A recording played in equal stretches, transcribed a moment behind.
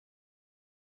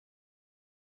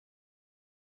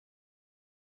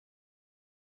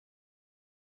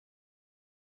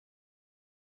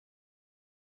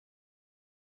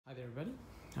Hi there everybody,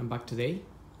 I'm back today.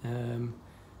 I'm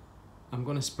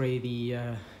gonna spray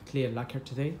the clear lacquer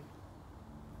today,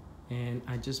 and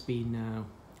I just been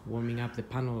warming up the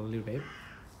panel a little bit.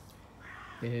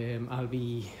 I'll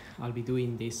be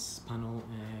doing this panel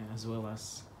as well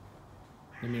as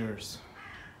the mirrors,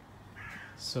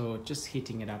 so just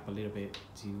heating it up a little bit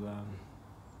to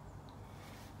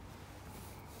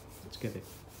get the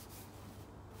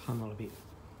panel a bit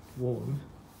warm.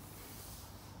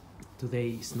 Today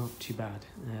is not too bad.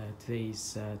 Today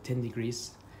is 10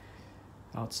 degrees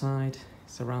outside.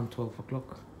 It's around 12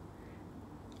 o'clock.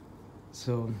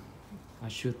 So I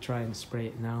should try and spray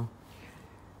it now.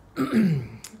 I'll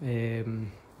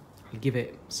give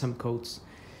it some coats,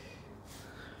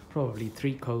 probably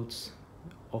 3 coats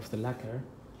of the lacquer.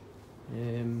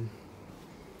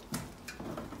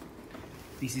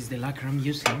 This is the lacquer I'm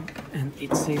using, and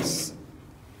it says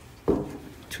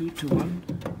 2-to-1.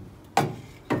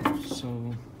 So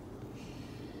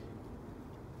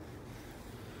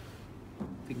I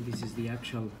think this is the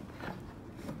actual,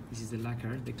 this is the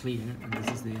lacquer, the clear, and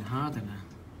this is the hardener.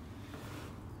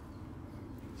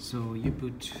 So you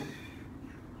put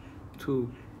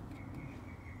two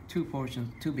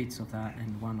portions, 2 bits of that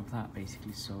and 1 of that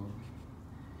basically. So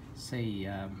say,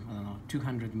 I don't know,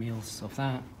 200 mils of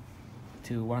that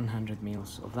to 100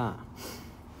 mils of that,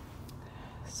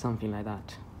 something like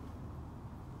that.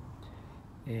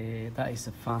 That is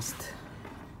a fast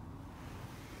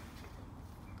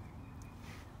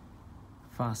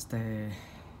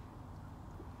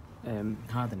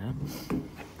hardener.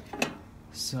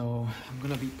 So I'm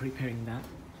gonna be preparing that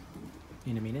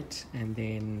in a minute and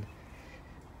then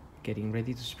getting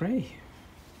ready to spray.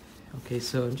 Okay,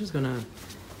 so I'm just gonna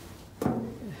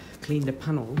clean the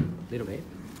panel a little bit.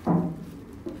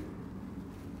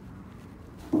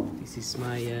 This is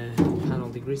my panel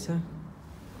degreaser,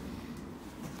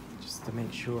 just to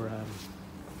make sure.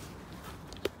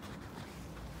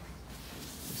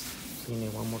 Just clean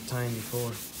it one more time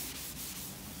before,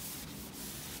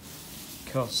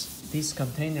 because this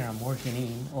container I'm working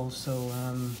in also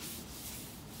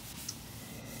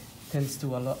tends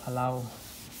to allow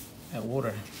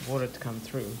water to come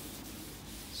through.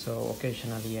 So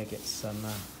occasionally I get some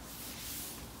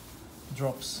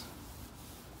drops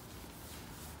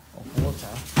of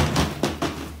water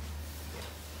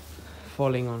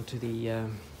falling onto the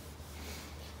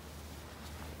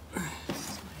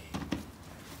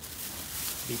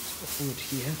bit of wood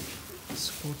here,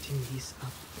 supporting this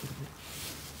up a little bit.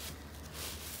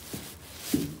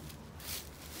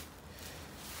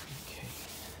 Okay.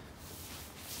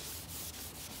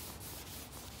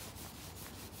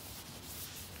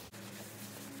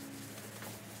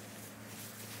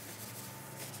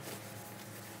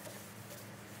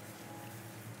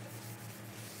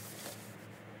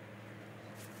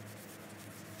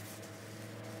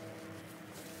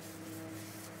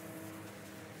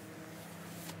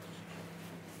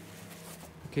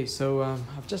 Okay, so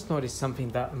I've just noticed something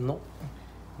that I'm not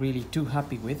really too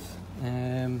happy with,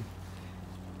 and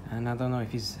I don't know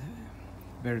if it's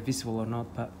very visible or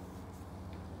not, but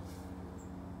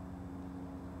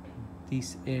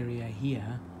this area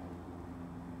here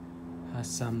has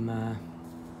some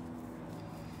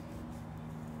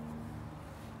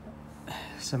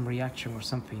reaction or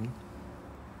something.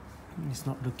 It's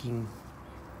not looking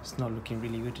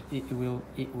really good. It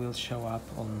will show up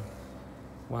on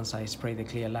once I spray the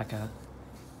clear lacquer,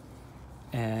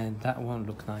 and that won't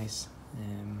look nice,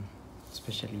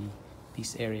 especially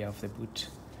this area of the boot,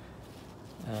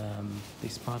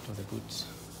 this part of the boot.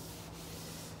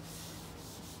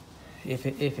 If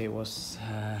it was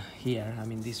here, I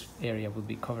mean, this area would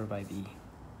be covered by the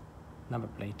number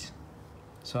plate,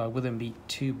 so I wouldn't be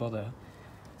too bothered.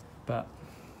 But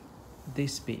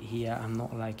this bit here I'm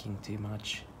not liking too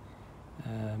much.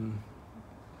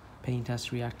 Paint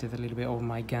has reacted a little bit over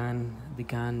my gun. The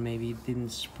gun maybe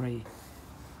didn't spray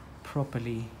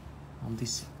properly on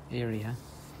this area.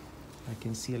 I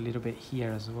can see a little bit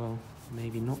here as well.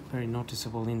 Maybe not very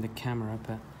noticeable in the camera,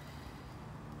 but,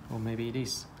 or maybe it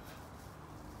is.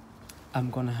 I'm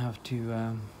gonna have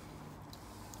to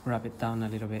rub it down a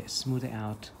little bit, smooth it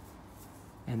out,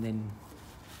 and then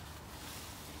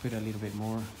put a little bit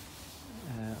more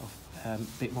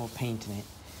bit more paint in it.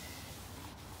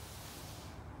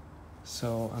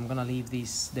 So I'm gonna leave the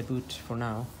boot for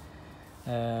now,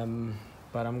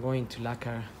 but I'm going to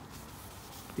lacquer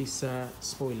this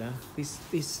spoiler. This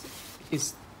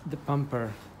is the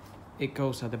bumper. It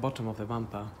goes at the bottom of the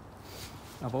bumper.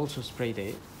 I've also sprayed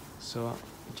it, so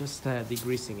just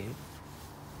degreasing it.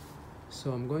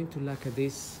 So I'm going to lacquer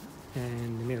this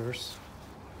and the mirrors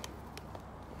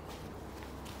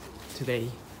today.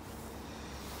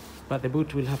 But the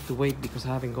boot will have to wait because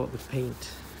I haven't got the paint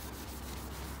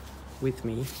with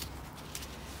me.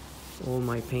 All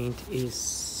my paint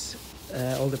is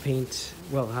all the paint.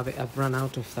 Well, I've run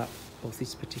out of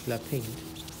this particular paint,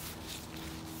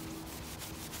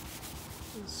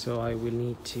 so I will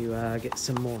need to get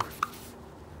some more.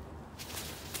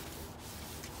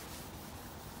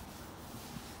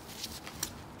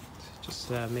 So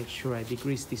just make sure I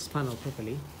degrease this panel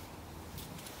properly.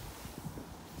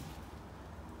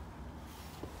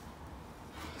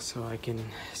 So I can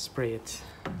spray it.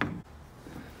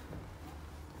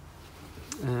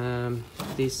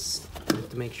 This,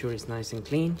 to make sure it's nice and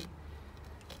clean.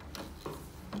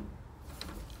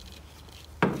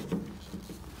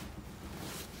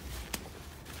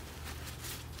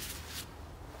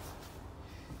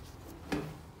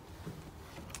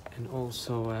 And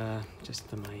also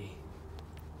just my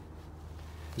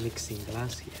mixing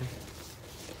glass here.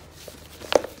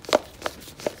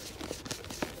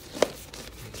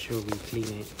 Make sure we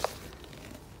clean it.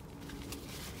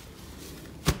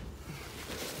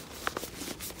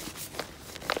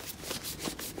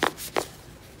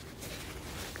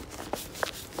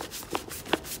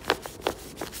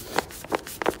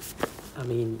 I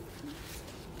mean,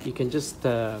 you can just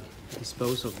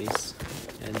dispose of this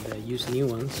and use new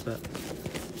ones, but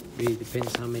really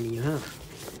depends how many you have.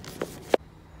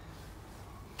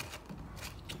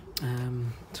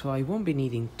 So I won't be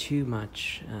needing too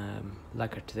much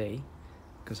lacquer today,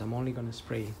 because I'm only going to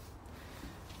spray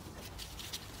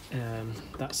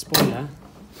that spoiler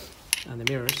and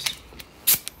the mirrors.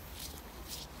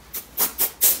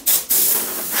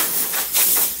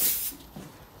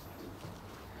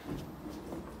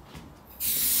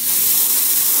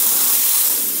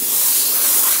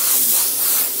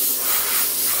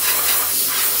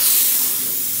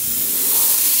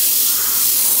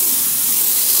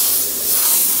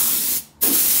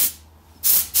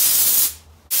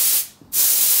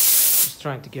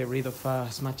 Trying to get rid of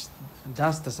as much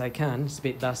dust as I can. It's a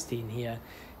bit dusty in here.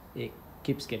 It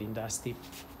keeps getting dusty.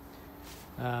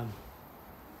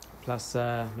 Plus,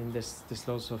 I mean, there's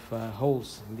lots of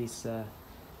holes in this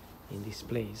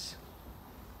place,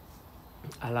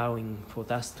 allowing for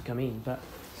dust to come in. But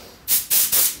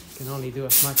I can only do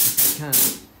as much as I can.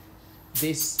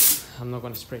 This I'm not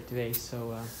going to spray today,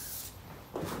 so.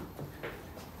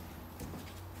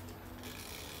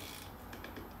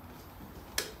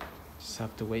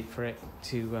 Have to wait for it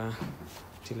to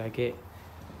till I get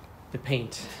the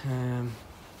paint.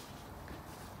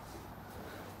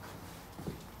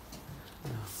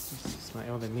 This is my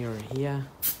other mirror here.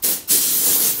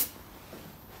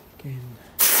 Again.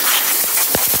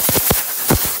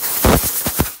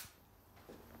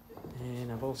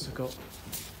 And I've also got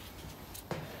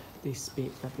this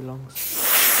bit that belongs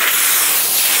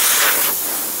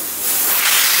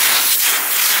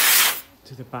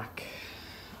to the back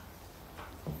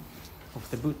of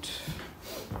the boot,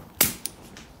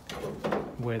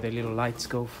 where the little lights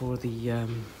go for the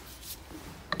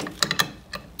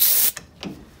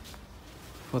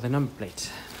number plate.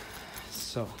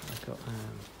 So I've got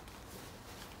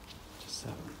just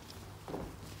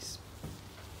this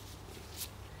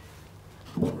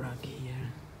rag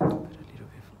here. Put a little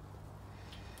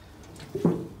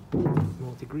bit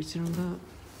more degreaser on that.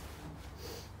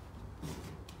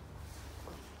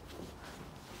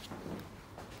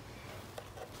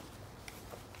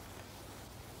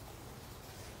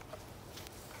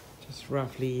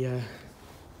 Roughly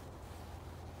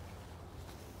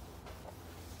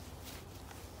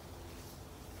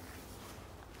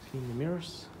clean the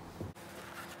mirrors.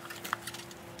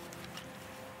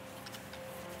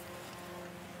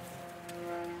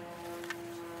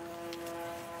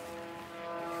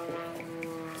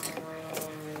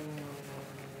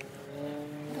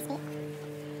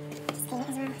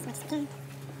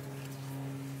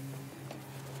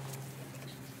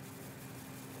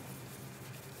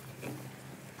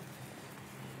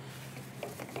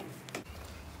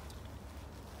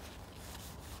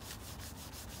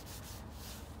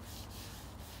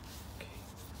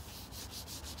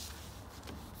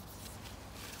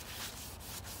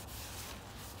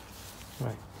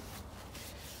 Right,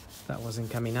 that wasn't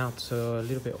coming out, so a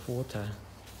little bit of water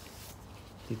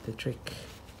did the trick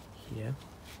here.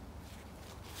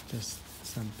 Just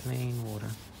some plain water.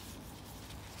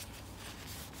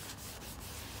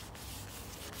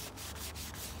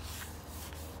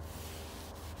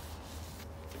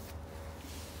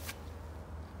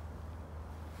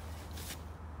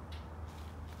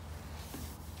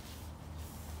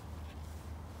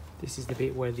 This is the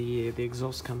bit where the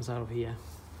exhaust comes out of here.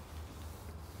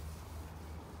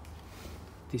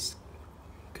 This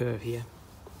curve here.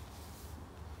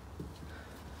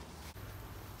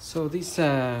 So these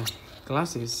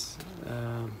glasses,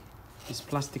 these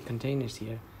plastic containers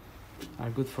here, are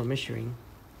good for measuring.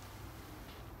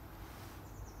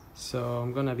 So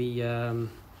I'm gonna be, I'm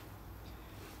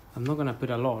not gonna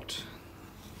put a lot,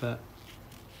 but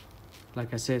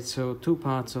like I said, so 2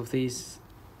 parts of these,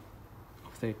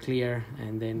 of the clear,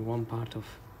 and then 1 part of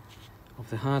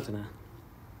the hardener.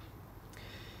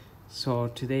 So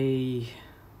today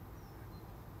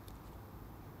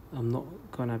I'm not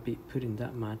gonna be putting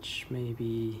that much.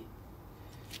 Maybe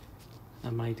I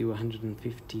might do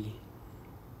 150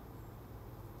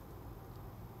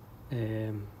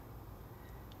 and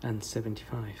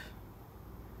 75.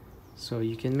 So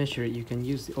you can measure it, you can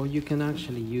use, or you can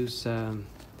actually use,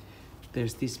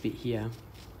 there's this bit here.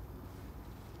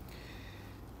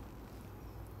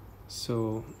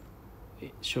 So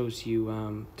it shows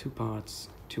you 2 parts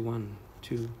to 1,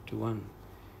 2 to 1,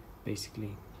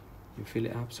 basically. You fill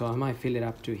it up. So I might fill it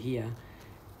up to here,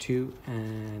 2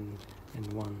 and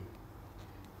 1.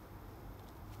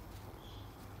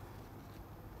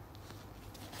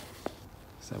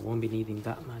 So I won't be needing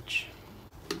that much.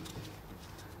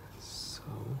 So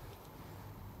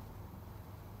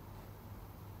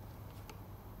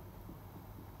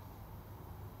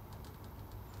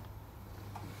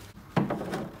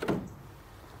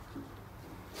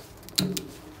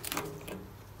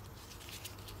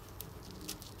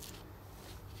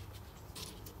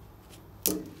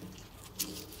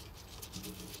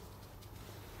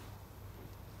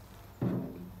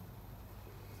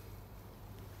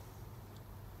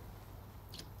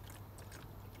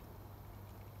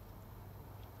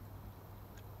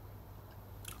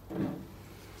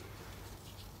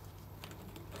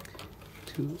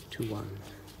two to 1.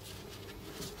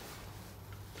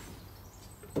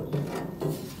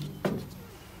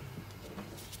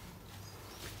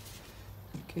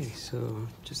 Okay, so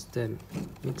just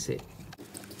mix it.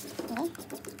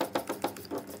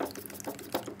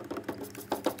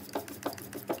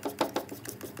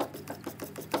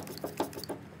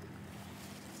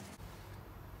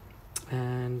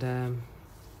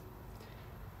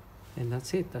 And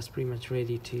that's it. That's pretty much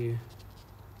ready to.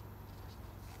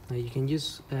 Now you can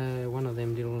use one of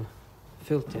them little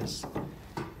filters.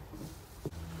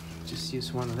 Just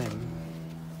use one of them.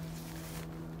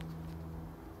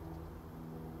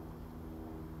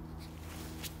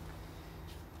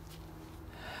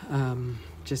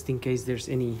 Just in case there's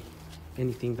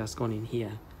anything that's gone in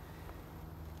here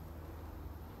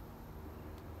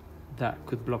that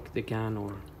could block the gun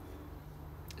or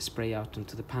spray out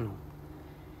onto the panel.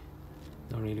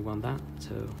 Don't really want that,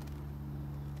 so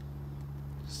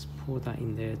just pour that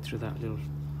in there through that little,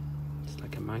 it's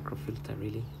like a microfilter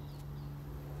really.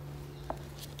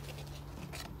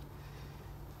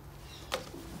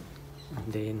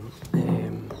 And then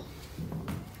I'm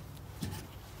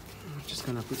just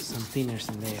gonna put some thinners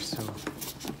in there so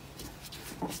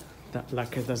that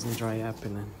lacquer doesn't dry up,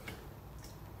 and then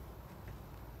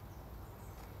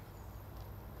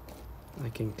I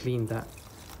can clean that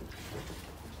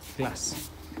glass.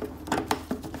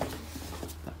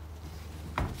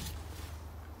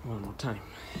 One more time.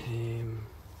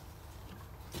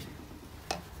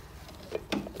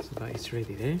 So that is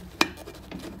ready there.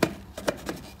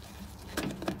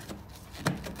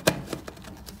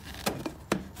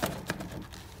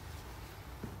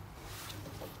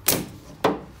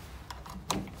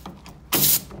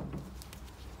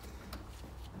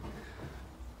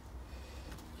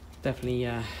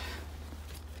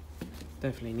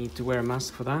 Definitely need to wear a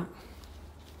mask for that.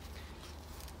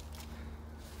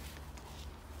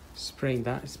 Spraying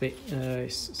that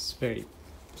is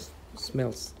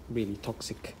smells really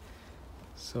toxic,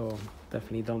 so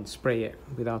definitely don't spray it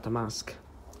without a mask.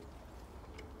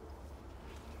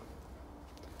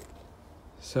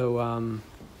 So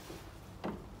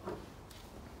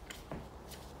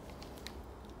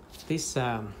this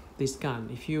gun,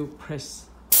 if you press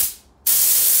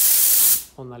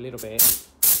on a little bit,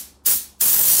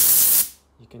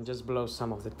 you can just blow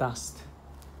some of the dust.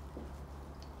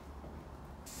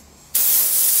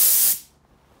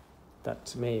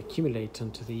 That may accumulate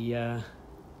onto the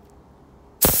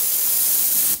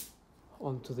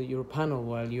your panel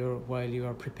while you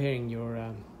are preparing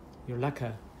your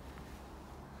lacquer.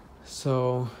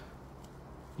 So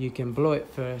you can blow it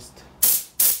first.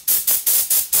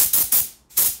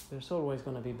 There's always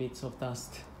going to be bits of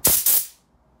dust,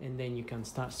 and then you can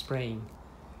start spraying.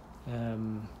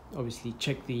 Obviously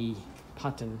check the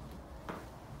pattern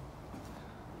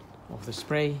of the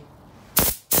spray.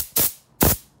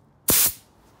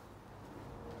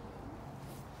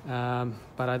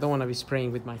 But I don't want to be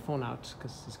spraying with my phone out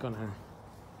because it's gonna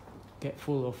get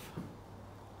full of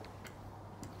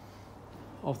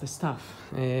of the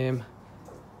stuff.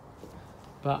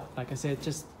 But like I said,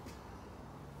 just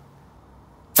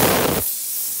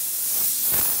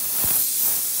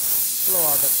blow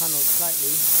out the panel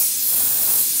slightly,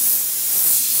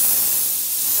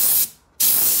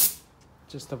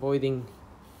 just avoiding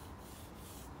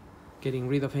getting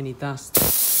rid of any dust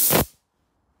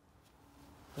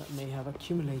that may have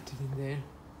accumulated in there.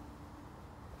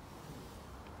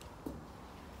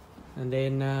 And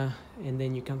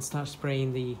then you can start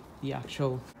spraying the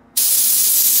actual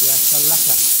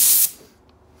lacquer.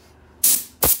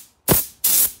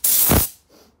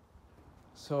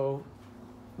 So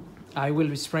I will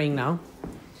be spraying now,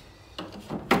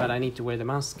 but I need to wear the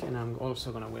mask, and I'm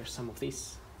also gonna wear some of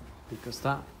this because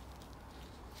that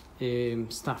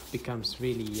stuff becomes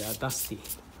really dusty,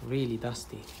 really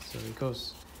dusty. So it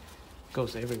goes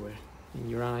everywhere, in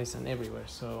your eyes and everywhere.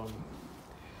 So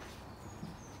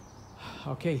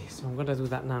okay, so I'm gonna do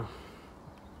that now.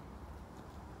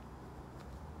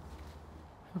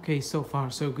 Okay, so far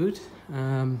so good.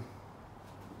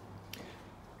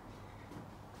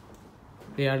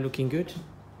 They are looking good.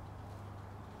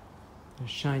 They're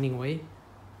shining away.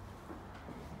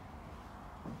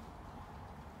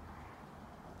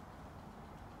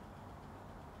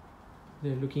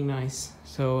 They're looking nice,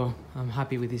 so I'm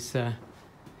happy with this. Can't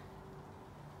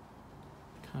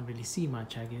really see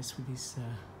much, I guess, with this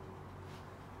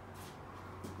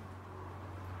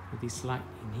light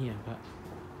in here, but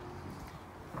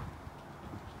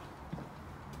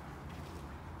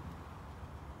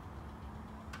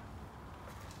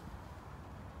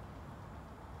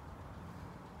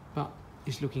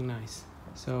it's looking nice.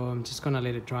 So I'm just gonna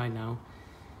let it dry now,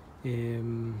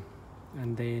 and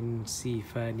then see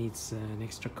if it needs an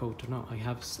extra coat or not.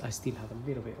 I still have a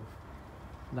little bit of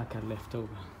lacquer left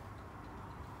over.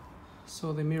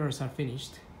 So the mirrors are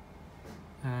finished,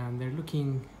 and they're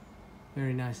looking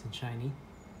very nice and shiny.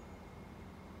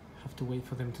 Have to wait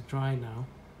for them to dry now.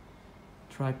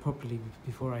 Dry properly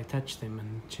before I touch them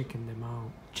and check them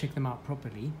out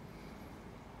properly.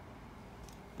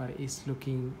 But it's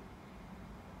looking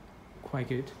quite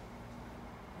good.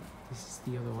 This is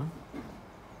the other one.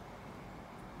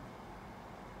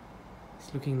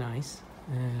 It's looking nice.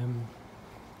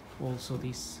 Also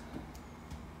this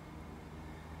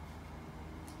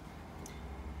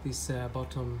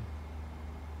bottom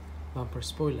bumper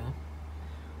spoiler.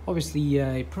 Obviously,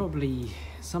 it probably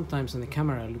sometimes on the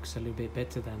camera looks a little bit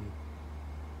better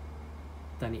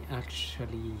than it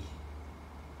actually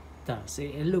does.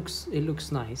 It looks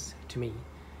nice to me,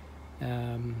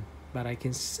 but I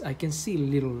can see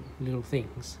little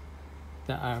things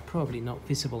that are probably not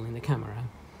visible in the camera.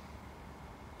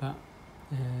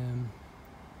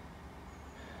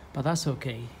 But that's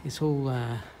okay. It's all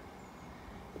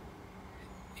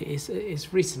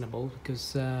it's reasonable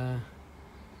because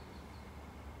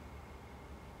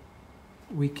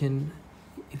we can,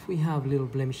 if we have little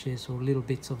blemishes or little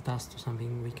bits of dust or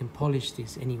something, we can polish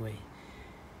this anyway.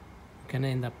 We can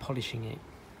end up polishing it,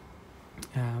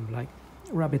 like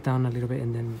rub it down a little bit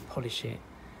and then polish it,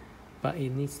 but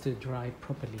it needs to dry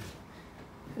properly.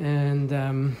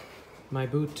 And my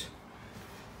boot,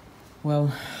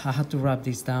 well, I had to rub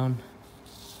this down.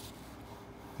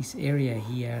 This area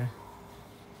here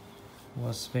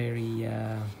was very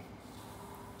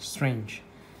strange.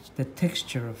 The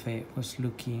texture of it was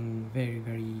looking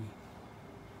very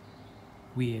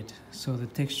weird. So the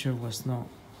texture was not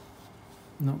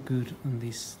good on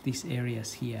these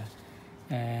areas here.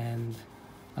 And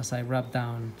as I rubbed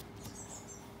down,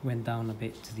 went down a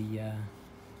bit to the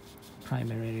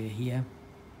primer area here,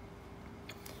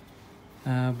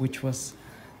 which was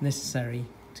necessary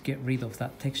to get rid of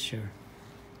that texture.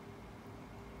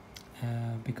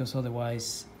 Because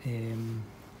otherwise,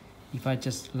 if I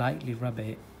just lightly rub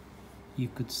it, you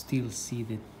could still see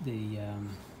the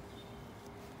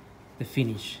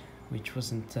finish, which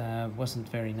wasn't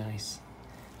very nice.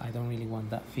 I don't really want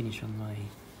that finish on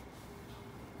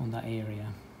that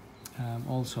area.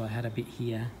 Also, I had a bit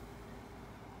here,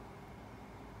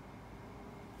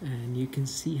 and you can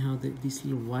see how these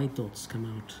little white dots come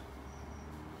out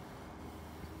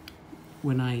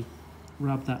when I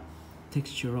rub that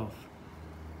texture off.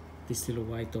 These little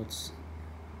white dots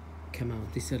come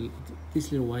out. These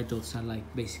little white dots are like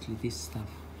basically this stuff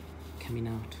coming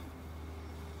out,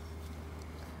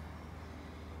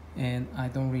 and I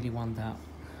don't really want that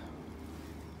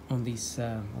on this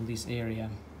area.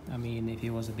 I mean, if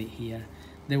it was a bit here,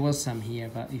 there was some here,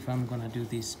 but if I'm gonna do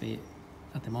this bit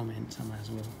at the moment, I might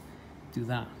as well do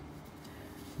that.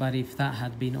 But if that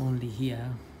had been only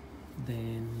here,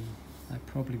 then I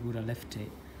probably would have left it.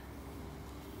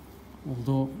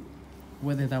 Although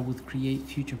whether that would create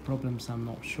future problems, I'm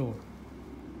not sure.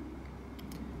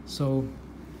 So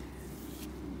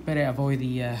better avoid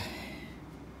the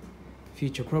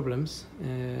future problems,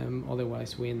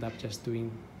 otherwise we end up just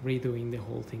redoing the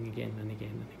whole thing again and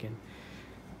again and again.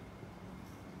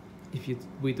 If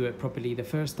we do it properly the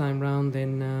first time round,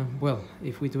 then well,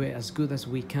 if we do it as good as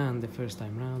we can the first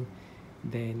time round,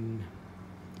 then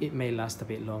it may last a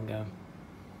bit longer.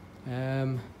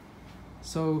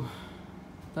 So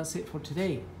that's it for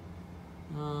today.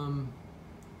 I'm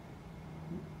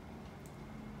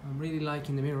really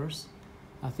liking the mirrors.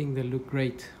 I think they look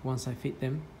great once I fit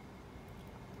them.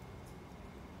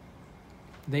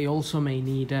 They also may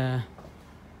need I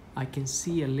can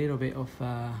see a little bit of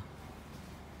a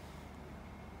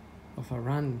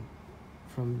run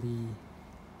from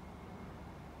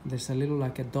there's a little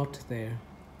like a dot there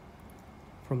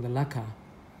from the lacquer.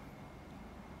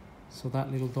 So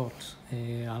that little dot,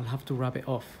 I'll have to rub it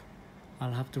off.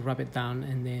 I'll have to rub it down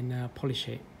and then polish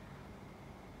it.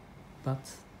 But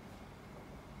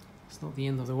it's not the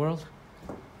end of the world.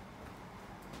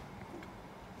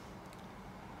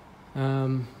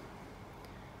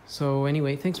 So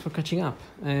anyway, thanks for catching up.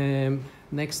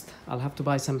 Next, I'll have to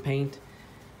buy some paint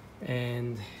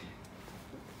and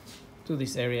do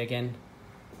this area again.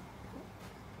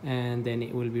 And then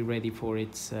it will be ready for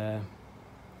its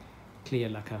clear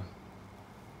lacquer.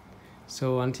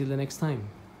 So until the next time,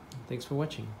 thanks for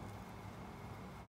watching.